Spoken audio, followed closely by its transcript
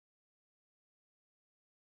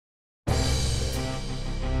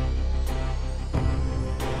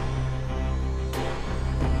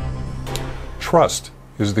Trust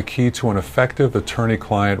is the key to an effective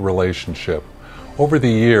attorney-client relationship. Over the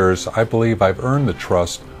years, I believe I've earned the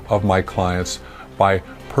trust of my clients by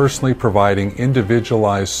personally providing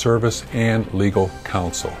individualized service and legal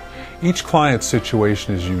counsel. Each client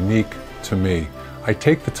situation is unique to me. I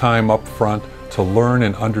take the time up front to learn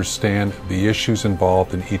and understand the issues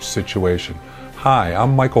involved in each situation. Hi,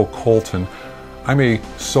 I'm Michael Colton. I'm a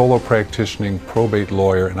solo practicing probate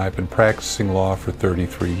lawyer, and I've been practicing law for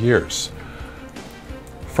 33 years.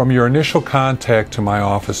 From your initial contact to my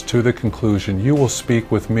office to the conclusion, you will speak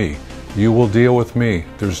with me. You will deal with me.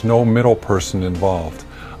 There's no middle person involved.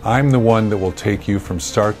 I'm the one that will take you from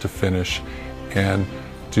start to finish and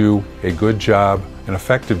do a good job, an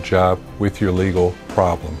effective job with your legal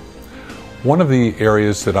problem. One of the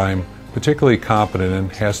areas that I'm particularly competent in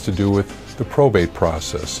has to do with the probate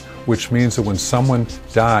process, which means that when someone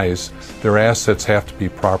dies, their assets have to be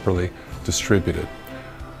properly distributed.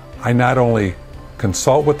 I not only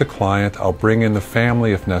consult with the client, I'll bring in the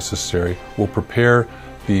family if necessary, we'll prepare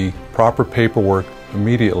the proper paperwork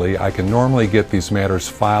immediately. I can normally get these matters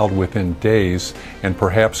filed within days and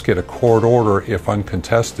perhaps get a court order, if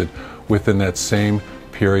uncontested, within that same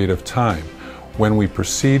period of time. When we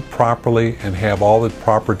proceed properly and have all the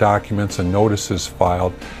proper documents and notices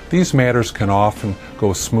filed, these matters can often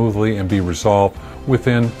go smoothly and be resolved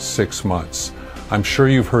within 6 months. I'm sure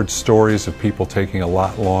you've heard stories of people taking a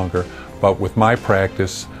lot longer, but with my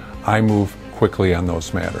practice, I move quickly on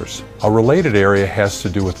those matters. A related area has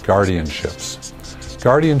to do with guardianships.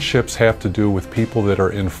 Guardianships have to do with people that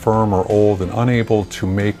are infirm or old and unable to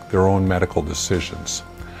make their own medical decisions.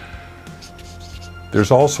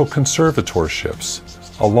 There's also conservatorships.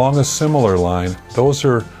 Along a similar line, those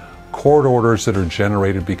are court orders that are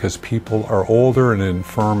generated because people are older and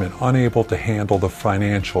infirm and unable to handle the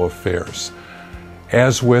financial affairs.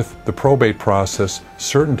 As with the probate process,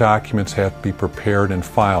 certain documents have to be prepared and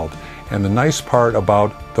filed. And the nice part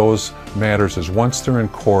about those matters is once they're in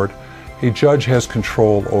court, a judge has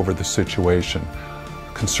control over the situation.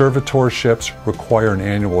 Conservatorships require an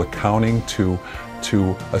annual accounting to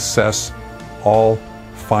assess all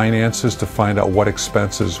finances, to find out what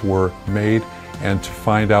expenses were made, and to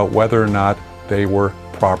find out whether or not they were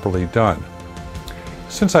properly done.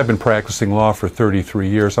 Since I've been practicing law for 33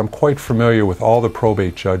 years, I'm quite familiar with all the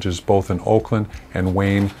probate judges both in Oakland and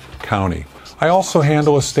Wayne County. I also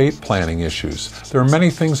handle estate planning issues. There are many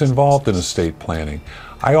things involved in estate planning.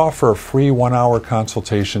 I offer a free 1-hour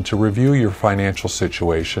consultation to review your financial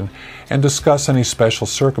situation and discuss any special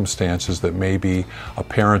circumstances that may be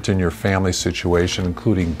apparent in your family situation,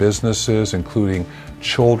 including businesses, including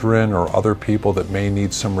children or other people that may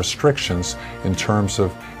need some restrictions in terms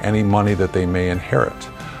of any money that they may inherit.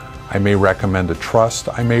 I may recommend a trust.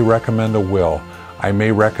 I may recommend a will. I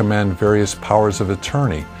may recommend various powers of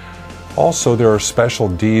attorney. Also, there are special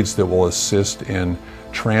deeds that will assist in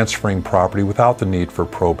transferring property without the need for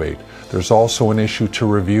probate. There's also an issue to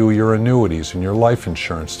review your annuities and your life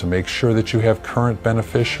insurance to make sure that you have current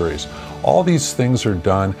beneficiaries. All these things are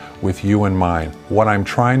done with you in mind. What I'm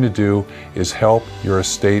trying to do is help your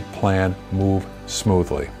estate plan move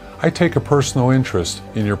smoothly. I take a personal interest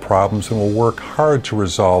in your problems and will work hard to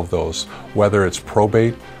resolve those, whether it's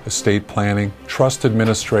probate, estate planning, trust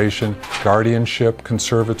administration, guardianship,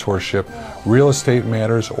 conservatorship, real estate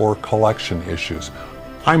matters, or collection issues.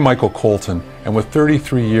 I'm Michael Colton, and with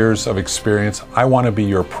 33 years of experience, I want to be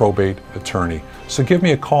your probate attorney. So give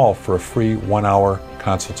me a call for a free 1-hour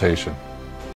consultation.